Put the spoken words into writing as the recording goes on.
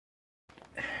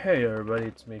Hey everybody,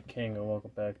 it's me King and welcome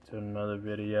back to another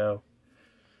video.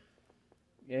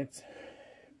 Hold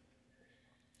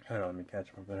on, let me catch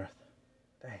my breath.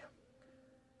 Damn.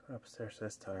 Going upstairs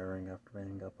is tiring after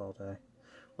being up all day.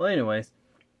 Well anyways,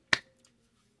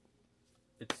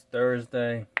 it's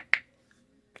Thursday.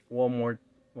 It's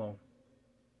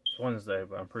Wednesday,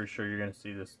 but I'm pretty sure you're gonna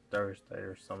see this Thursday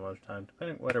or some other time,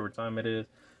 depending whatever time it is.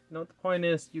 You know what the point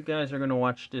is? You guys are gonna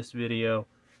watch this video,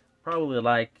 probably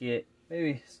like it.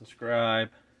 Maybe subscribe,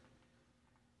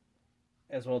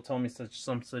 as well tell me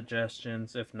some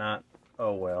suggestions. If not,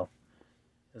 oh well.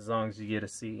 As long as you get to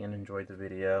see and enjoy the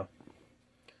video.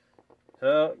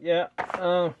 So yeah,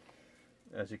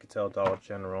 as you can tell, Dollar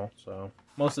General. So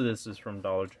most of this is from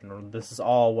Dollar General. This is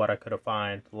all what I could have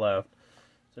found left.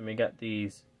 So we got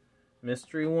these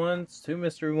mystery ones, two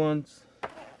mystery ones,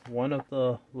 one of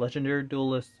the Legendary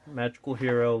Duelist Magical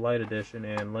Hero Light Edition,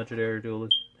 and Legendary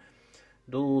Duelist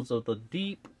Duels of the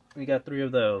Deep. We got 3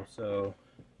 of those, so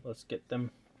let's get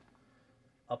them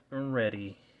up and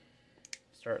ready.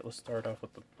 Let's start off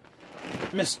with the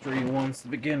mystery ones to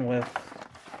begin with.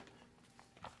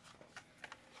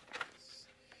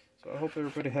 So I hope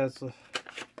everybody has a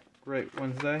great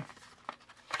Wednesday.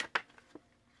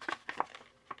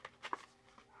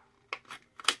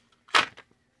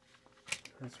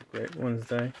 That's a great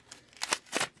Wednesday.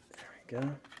 There we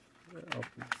go. Open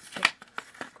this up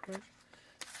quick.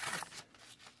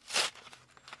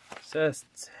 It says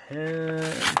 10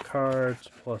 cards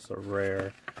plus a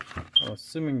rare. I'm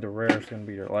assuming the rare is going to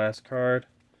be your last card.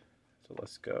 So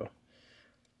let's go.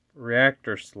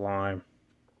 Reactor Slime.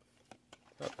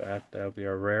 Not bad. That'll be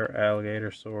our rare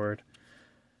Alligator Sword.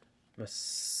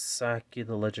 Masaki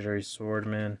the Legendary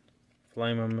Swordman.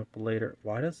 Flame Manipulator.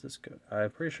 Why does this go? I'm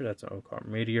pretty sure that's an O card.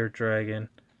 Meteor Dragon.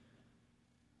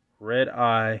 Red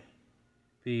Eye.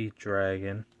 Bee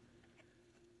Dragon.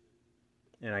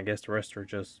 And I guess the rest are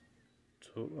just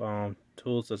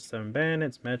Tools of 7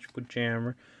 Bandits, Magical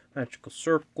Jammer, Magical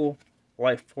Circle,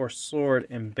 Light Force Sword,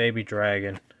 and Baby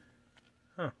Dragon.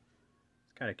 Huh.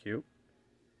 It's kind of cute.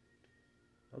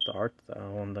 Love the art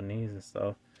on the knees and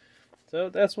stuff. So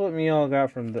that's what we all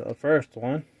got from the first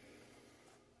one.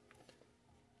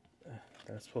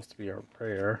 That's supposed to be our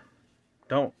prayer.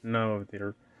 Don't know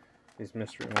if these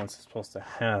mystery ones are supposed to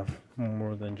have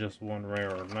more than just one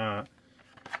rare or not,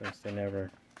 since they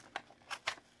never...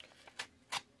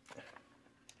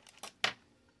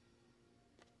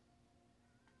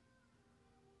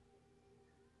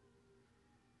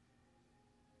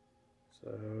 So,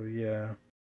 yeah.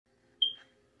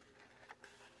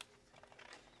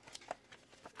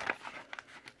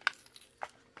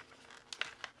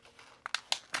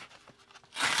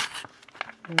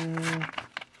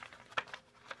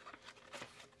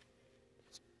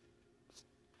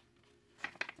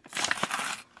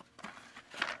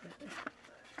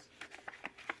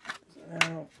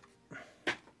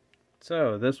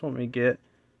 So, this one we get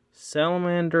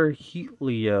Salamander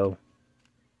Heatleo.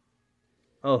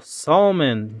 Oh,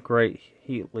 Solomon Great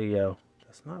Heatleo.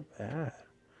 That's not bad.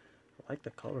 I like the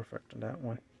color effect on that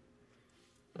one.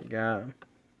 We got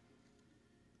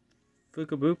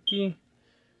Fukabuki.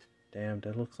 Damn,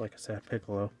 that looks like a sad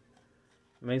Piccolo.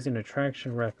 Amazing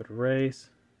Attraction, Rapid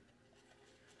Race.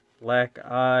 Black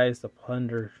Eyes, the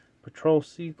Plunder Patrol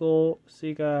Seagull,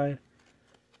 Sea Guide.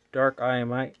 Dark Eye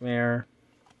Nightmare.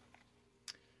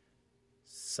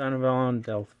 Sunvalon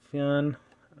Delphin.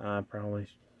 Probably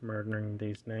murdering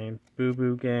these names. Boo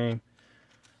Boo Game.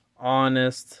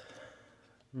 Honest.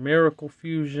 Miracle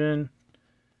Fusion.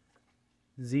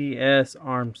 ZS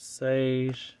Armed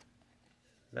Sage.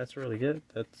 That's really good.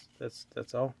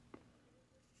 That's all.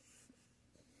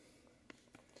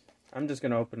 I'm just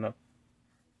gonna open up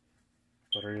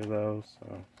 3 of those.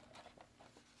 So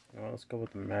let's go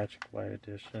with the Magic Light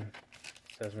Edition.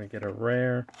 It says we get a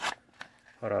rare.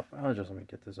 Hold up. Let me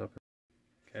get this open.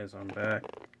 Okay, so I'm back.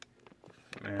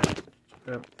 Man.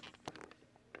 Yep.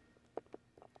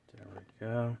 There we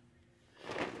go.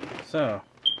 So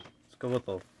let's go with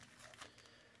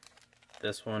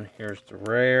this one. Here's the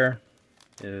rare.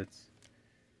 It's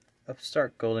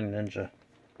Upstart Golden Ninja.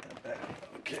 Not bad.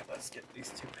 Okay, let's get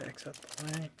these 2 packs out the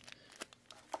way.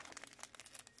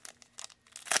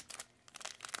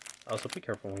 Also, be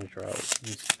careful when you draw out.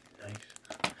 Use knife.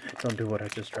 Don't do what I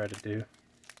just tried to do.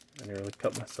 I nearly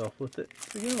cut myself with it.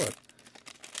 Begin with.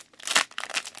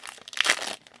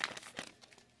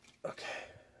 Okay.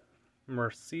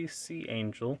 Mercy Sea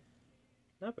Angel.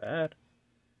 Not bad.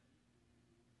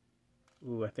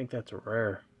 Ooh, I think that's a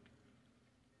rare.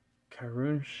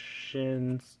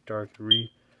 Karun-Shin's Dark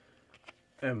Reef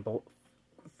and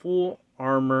Full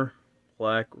Armor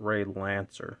Black Ray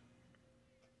Lancer.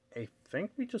 I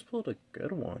think we just pulled a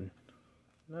good one.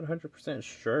 Not 100%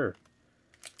 sure.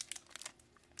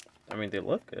 I mean, they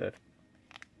look good.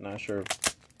 Not sure if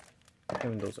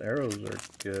even those arrows are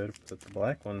good, but the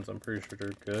black ones, I'm pretty sure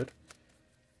they're good.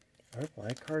 Are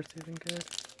black cards even good?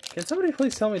 Can somebody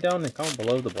please tell me down in the comment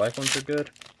below the black ones are good?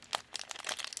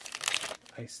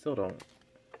 I still don't.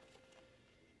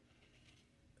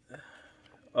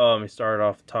 We started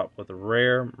off top with a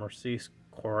rare Mercedes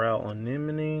Coral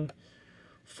Anemone,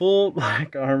 full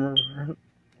black armor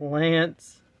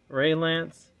Lance, Ray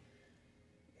Lance,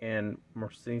 and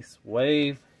Mercedes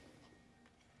Wave.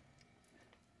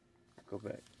 Go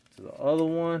back to the other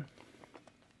one.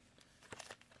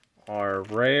 Our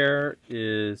rare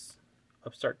is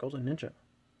Upstart Golden Ninja.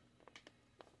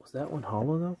 Was that one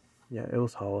hollow though? Yeah, it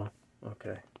was hollow.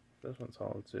 Okay, this one's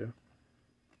hollow too.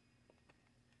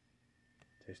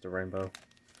 Taste the rainbow.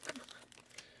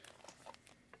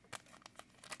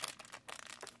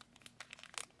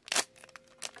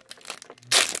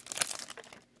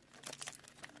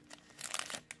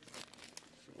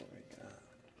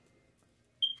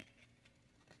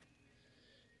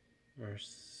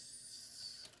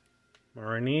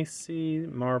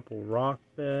 Marnisi Marble Rock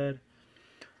Bed,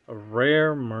 a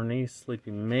rare Marnisi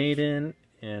Sleeping Maiden,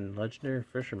 and Legendary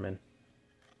Fisherman.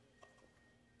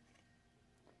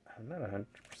 I'm not 100%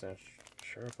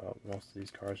 sure about most of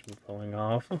these cards we're pulling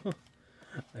off.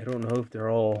 I don't know if they're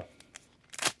all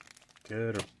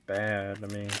good or bad. I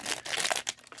mean,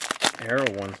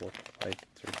 arrow ones look like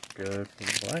they're good, and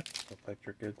the black look like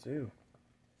they're good too.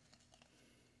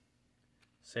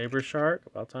 Saber Shark,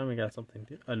 about time we got something.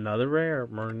 Another rare,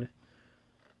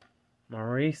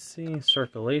 Marisi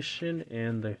Circulation,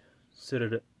 and the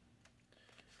Citadel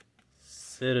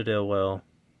Well.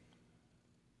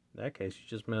 In that case, you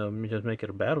just make it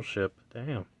a battleship.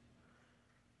 Damn.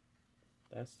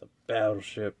 That's the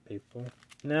battleship, people.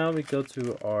 Now we go to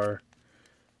the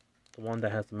one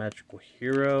that has the magical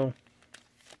hero.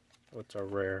 What's our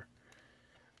rare?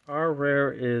 Our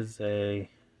rare is a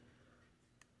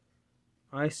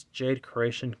Ice Jade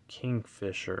Creation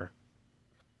Kingfisher.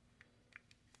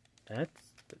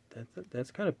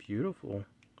 That's kind of beautiful,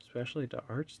 especially the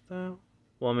art style.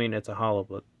 Well, I mean, it's a hollow,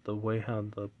 but the way how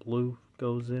the blue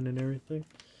goes in and everything.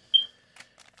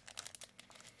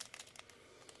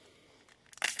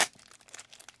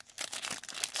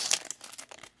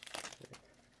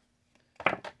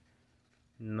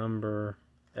 Number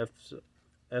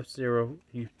F-Zero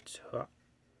Utica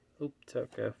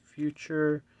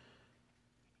Future.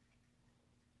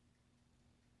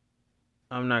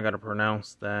 I'm not gonna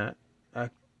pronounce that.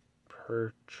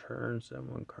 Per turns that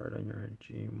one card on your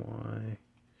GMY.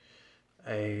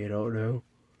 I don't know.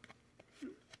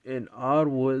 An Odd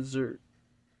Wizard.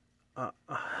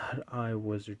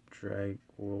 Wizard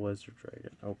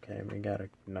Dragon. Okay, we got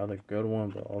another good one,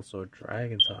 but also a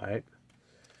dragon type.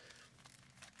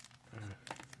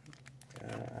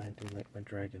 I do like my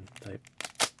dragon type.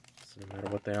 So no matter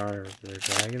what they are, if they're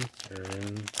dragons,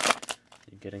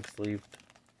 you're getting sleeved.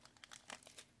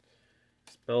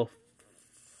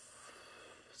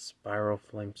 Spiral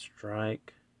Flame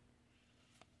Strike,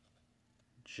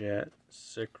 Jet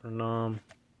Synchronom,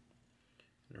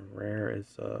 and a rare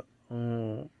is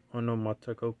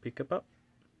Onomatopo Pikabop.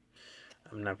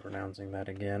 I'm not pronouncing that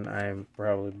again. I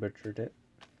probably butchered it.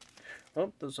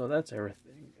 Well, so that's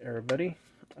everything, everybody.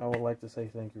 I would like to say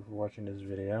thank you for watching this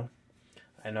video.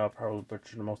 I know I probably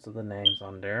butchered most of the names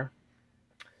on there.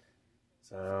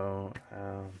 So,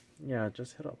 yeah,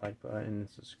 just hit a like button and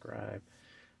subscribe.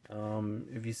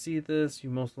 If you see this, you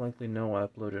most likely know I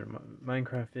uploaded a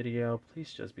Minecraft video.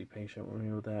 Please just be patient with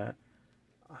me with that.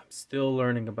 I'm still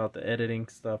learning about the editing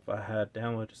stuff. I had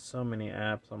downloaded so many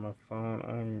apps on my phone.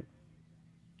 I'm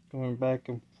going back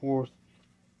and forth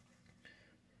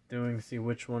see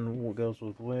which one goes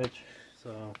with which.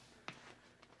 So,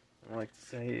 I'd like to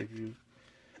say, if you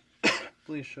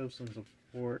please show some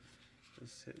support,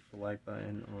 just hit the like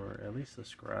button or at least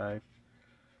subscribe.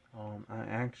 I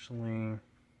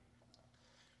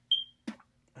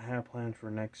have plans for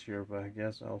next year, but I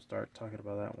guess I'll start talking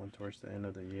about that one towards the end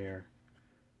of the year.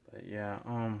 But yeah,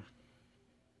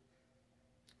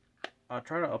 I'll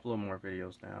try to upload more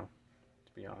videos now,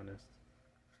 to be honest.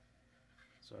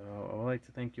 So I would like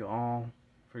to thank you all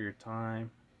for your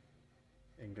time,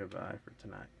 and goodbye for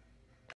tonight.